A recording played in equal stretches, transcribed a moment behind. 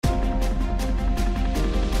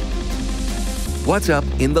what's up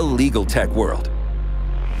in the legal tech world.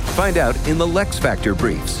 Find out in the LeXFactor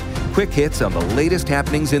briefs. Quick hits on the latest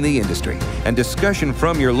happenings in the industry and discussion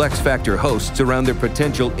from your LeXFactor hosts around their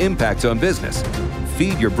potential impacts on business.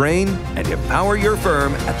 Feed your brain and empower your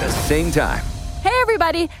firm at the same time. Hey,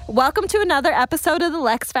 everybody. Welcome to another episode of the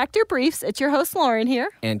LeXFactor Briefs. It's your host, Lauren, here.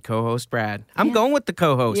 And co-host, Brad. I'm going with the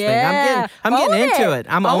co-host thing. Yeah. I'm getting into it.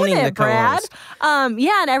 I'm owning the co-host. Brad.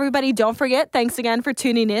 And everybody, don't forget, thanks again for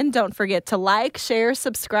tuning in. Don't forget to like, share,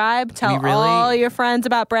 subscribe. Tell all your friends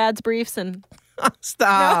about Brad's Briefs. And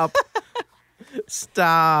Stop.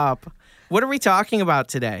 Stop. What are we talking about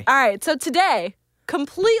today? All right. So today,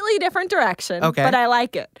 completely different direction, but I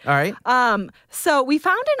like it. All right. So we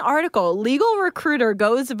found an article, Legal Recruiter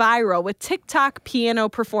goes viral with TikTok piano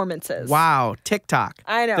performances. Wow, TikTok.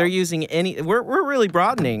 I know. They're using we're really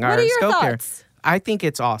broadening our scope here. I think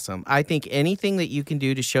it's awesome. I think anything that you can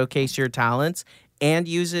do to showcase your talents and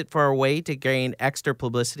use it for a way to gain extra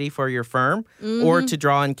publicity for your firm or to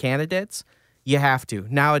draw in candidates, you have to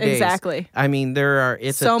nowadays. Exactly. I mean,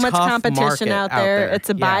 it's so a much tough competition market out there. It's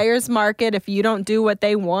a Yeah. buyer's market. If you don't do what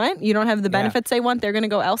they want, you don't have the benefits they want, they're going to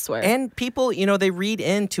go elsewhere. And people, they read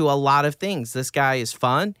into a lot of things. This guy is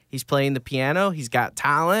fun. He's playing the piano. He's got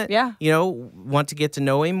talent. Yeah. Want to get to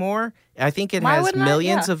know him more. I think it Why has wouldn't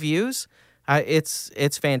millions of views.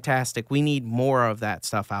 It's fantastic. We need more of that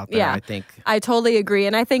stuff out there, I think. I totally agree.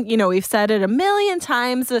 And I think, we've said it a million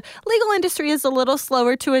times. The legal industry is a little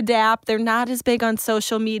slower to adapt. They're not as big on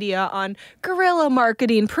social media, on guerrilla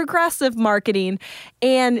marketing, progressive marketing.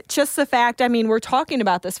 And just the fact, we're talking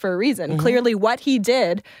about this for a reason. Clearly, what he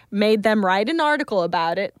did made them write an article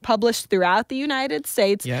about it, published throughout the United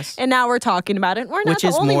States. Yes. And now we're talking about it. We're not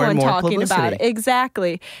the only one talking about it.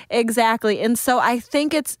 Exactly. And so I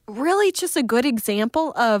think it's really just a good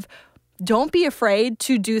example of don't be afraid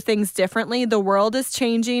to do things differently. The world is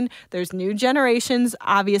changing. There's new generations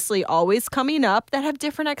obviously always coming up that have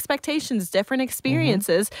different expectations, different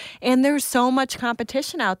experiences, and there's so much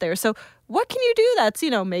competition out there. So what can you do that's,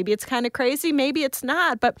 maybe it's kind of crazy, maybe it's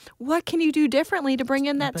not, but what can you do differently to bring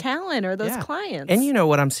in that talent or those clients? And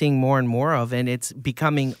what I'm seeing more and more of, and it's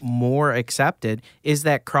becoming more accepted, is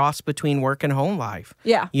that cross between work and home life.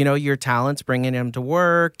 Yeah. Your talents, bringing them to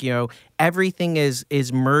work, everything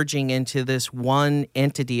is merging into this one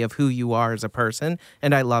entity of who you are as a person,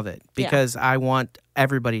 and I love it because I want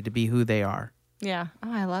everybody to be who they are. Yeah.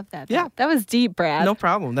 Oh, I love that. Yeah. That was deep, Brad. No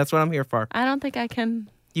problem. That's what I'm here for. I don't think I can...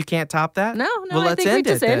 You can't top that? No, well, I think we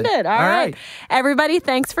just end it. All right. Everybody,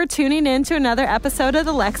 thanks for tuning in to another episode of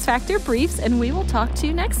the LeXFactor Briefs, and we will talk to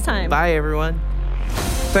you next time. Bye, everyone.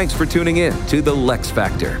 Thanks for tuning in to the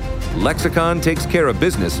LeXFactor. Lexicon takes care of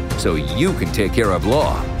business so you can take care of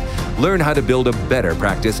law. Learn how to build a better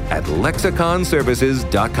practice at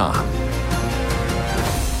lexiconservices.com.